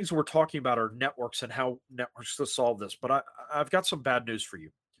most of the things we're talking about are networks and how networks to solve this, but I've got some bad news for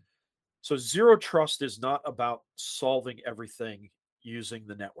you. So zero trust is not about solving everything using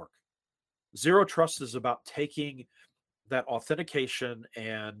the network. Zero trust is about taking that authentication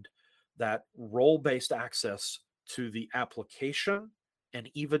and that role-based access to the application and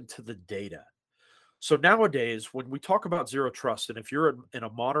even to the data. So nowadays, when we talk about zero trust, and if you're in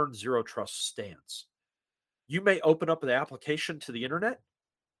a modern zero trust stance, you may open up the application to the internet,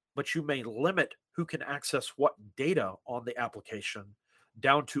 but you may limit who can access what data on the application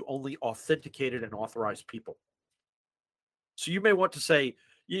down to only authenticated and authorized people. So you may want to say,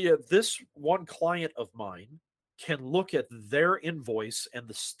 yeah, this one client of mine can look at their invoice and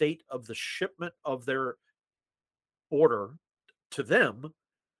the state of the shipment of their order to them,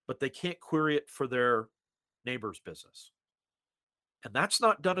 but they can't query it for their neighbor's business. And that's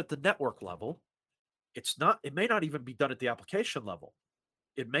not done at the network level. It may not even be done at the application level.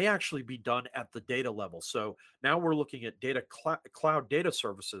 It may actually be done at the data level. So now we're looking at cloud data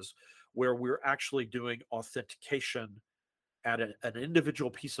services where we're actually doing authentication at an individual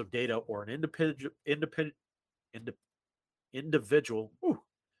piece of data or an individual. Ooh,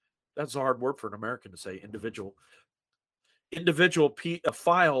 that's a hard word for an American to say. A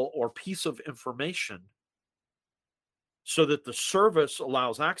file or piece of information, so that the service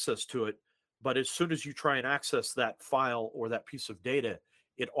allows access to it. But as soon as you try and access that file or that piece of data,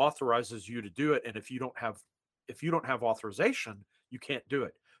 it authorizes you to do it. And if you don't have authorization, you can't do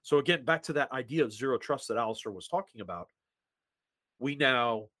it. So again, back to that idea of zero trust that Alistair was talking about.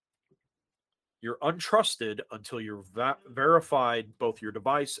 You're untrusted until you're verified, both your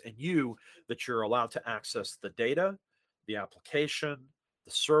device and you, that you're allowed to access the data, the application,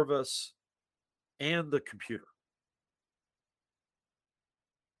 the service, and the computer.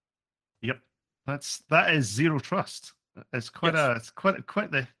 Yep. That is zero trust. It's quite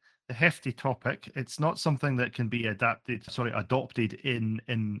the hefty topic. It's not something that can be adopted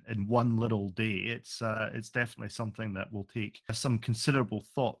in one little day. It's definitely something that will take some considerable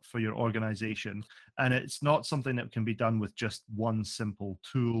thought for your organization, and it's not something that can be done with just one simple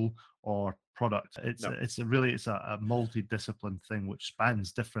tool or product. It's a multidiscipline thing which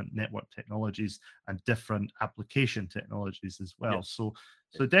spans different network technologies and different application technologies as well. Yes.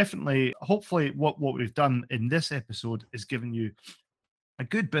 So definitely, hopefully what we've done in this episode is given you a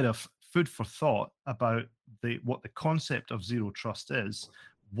good bit of food for thought about what the concept of zero trust is,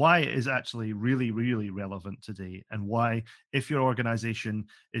 why it is actually really, really relevant today, and why, if your organization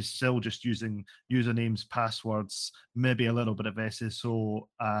is still just using usernames, passwords, maybe a little bit of SSO,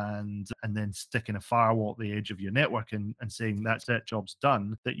 and then sticking a firewall at the edge of your network and saying that's it, job's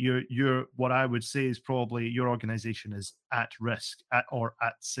done, that you're what I would say is probably your organization is at risk, or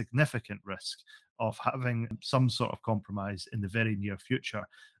at significant risk of having some sort of compromise in the very near future.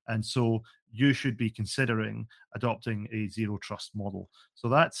 And so you should be considering adopting a zero trust model. So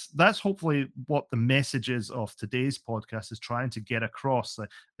that's hopefully what the message is of today's podcast, is trying to get across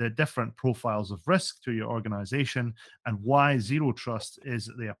the different profiles of risk to your organization, and why zero trust is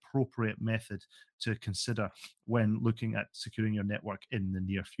the appropriate method to consider when looking at securing your network in the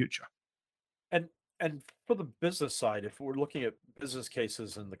near future. And and for the business side, if we're looking at business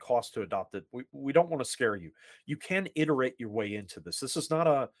cases and the cost to adopt it, we don't want to scare you. You can iterate your way into this. This is not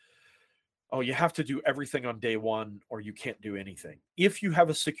a, oh, you have to do everything on day one or you can't do anything. If you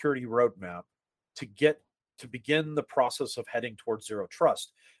have a security roadmap to get to begin the process of heading towards zero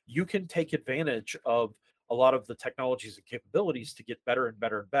trust, you can take advantage of a lot of the technologies and capabilities to get better and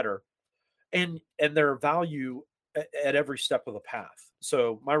better and better, and their value at every step of the path.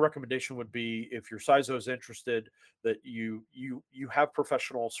 So my recommendation would be, if your CISO is interested, that you have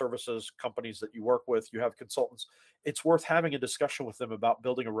professional services companies that you work with, you have consultants, it's worth having a discussion with them about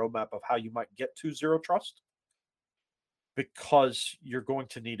building a roadmap of how you might get to zero trust, because you're going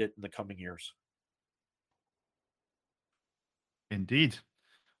to need it in the coming years. Indeed.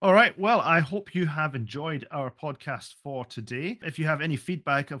 All right. Well, I hope you have enjoyed our podcast for today. If you have any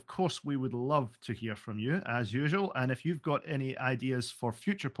feedback, of course, we would love to hear from you as usual. And if you've got any ideas for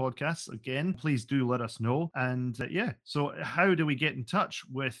future podcasts, again, please do let us know. And yeah, so how do we get in touch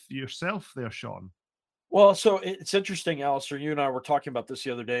with yourself there, Sean? Well, so it's interesting, Alistair. You and I were talking about this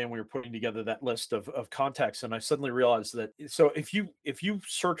the other day, and we were putting together that list of contacts, and I suddenly realized that. So if you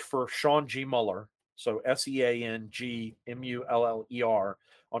search for Sean G. Muller, so SeangMuller,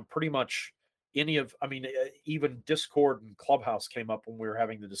 on pretty much any of, I mean, even Discord and Clubhouse came up when we were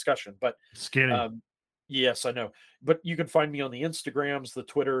having the discussion. But Scary. yes, I know. But you can find me on the Instagrams, the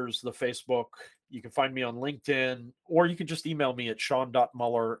Twitters, the Facebook. You can find me on LinkedIn, or you can just email me at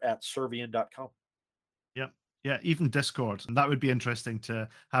sean.muller@servian.com. Yep. Yeah, even Discord. And that would be interesting to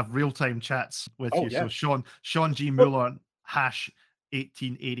have real-time chats with Oh you. So yeah. Sean G. Well, Muller hash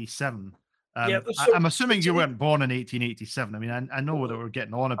 1887. yeah. I'm assuming you So weren't born in 1887. I mean, I know that we're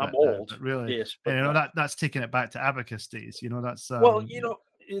getting on a I'm bit there, old, but really, yes, you but know, that's taking it back to abacus days. You know, that's well,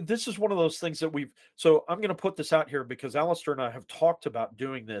 this is one of those things that we've. So I'm going to put this out here because Alistair and I have talked about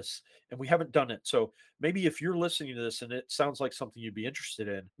doing this, and we haven't done it. So maybe if you're listening to this and it sounds like something you'd be interested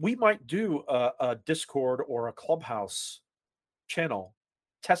in, we might do a Discord or a Clubhouse channel,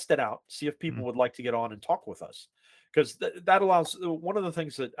 test it out, see if people would like to get on and talk with us. Because that allows, one of the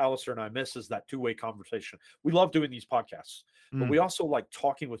things that Alistair and I miss is that two-way conversation. We love doing these podcasts, but we also like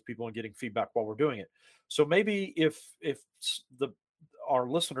talking with people and getting feedback while we're doing it. So maybe if our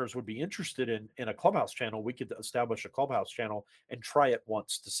listeners would be interested in a Clubhouse channel, we could establish a Clubhouse channel and try it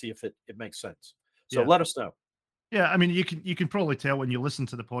once to see if it makes sense. So yeah. let us know. Yeah, I mean, you can probably tell when you listen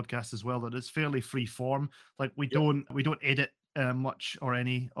to the podcast as well that it's fairly free form. Like we don't edit much or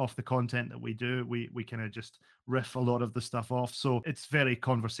any of the content that we do. We kind of just riff a lot of the stuff off. So it's very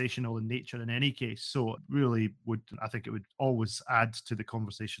conversational in nature in any case. So really I think it would always add to the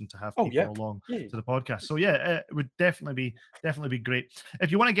conversation to have people along to the podcast. So yeah, it would definitely be great.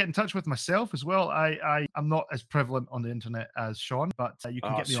 If you want to get in touch with myself as well, I'm not as prevalent on the internet as Sean, but you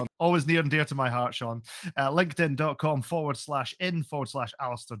can get me on, always near and dear to my heart, Sean.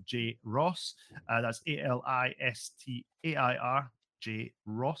 LinkedIn.com/in/Alistair J. Ross. That's ALISTAIR J.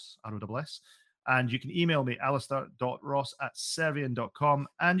 Ross, ROSS. And you can email me, alistair.ross@servian.com.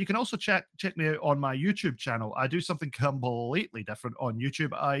 And you can also check me out on my YouTube channel. I do something completely different on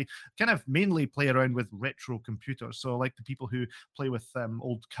YouTube. I kind of mainly play around with retro computers. So like the people who play with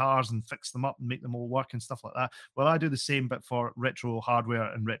old cars and fix them up and make them all work and stuff like that. Well, I do the same, but for retro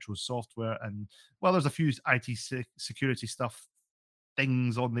hardware and retro software. And well, there's a few IT security stuff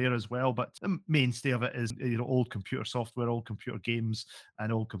things on there as well, but the mainstay of it is old computer software, old computer games,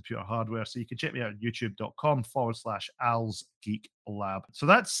 and old computer hardware. So you can check me out at youtube.com/Al's Geek Lab. So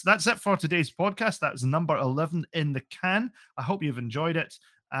that's it for today's podcast. That's number 11 in the can. I hope you've enjoyed it,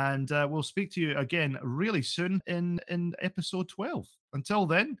 and we'll speak to you again really soon in episode 12. Until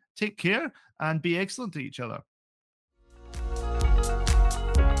then, take care and be excellent to each other.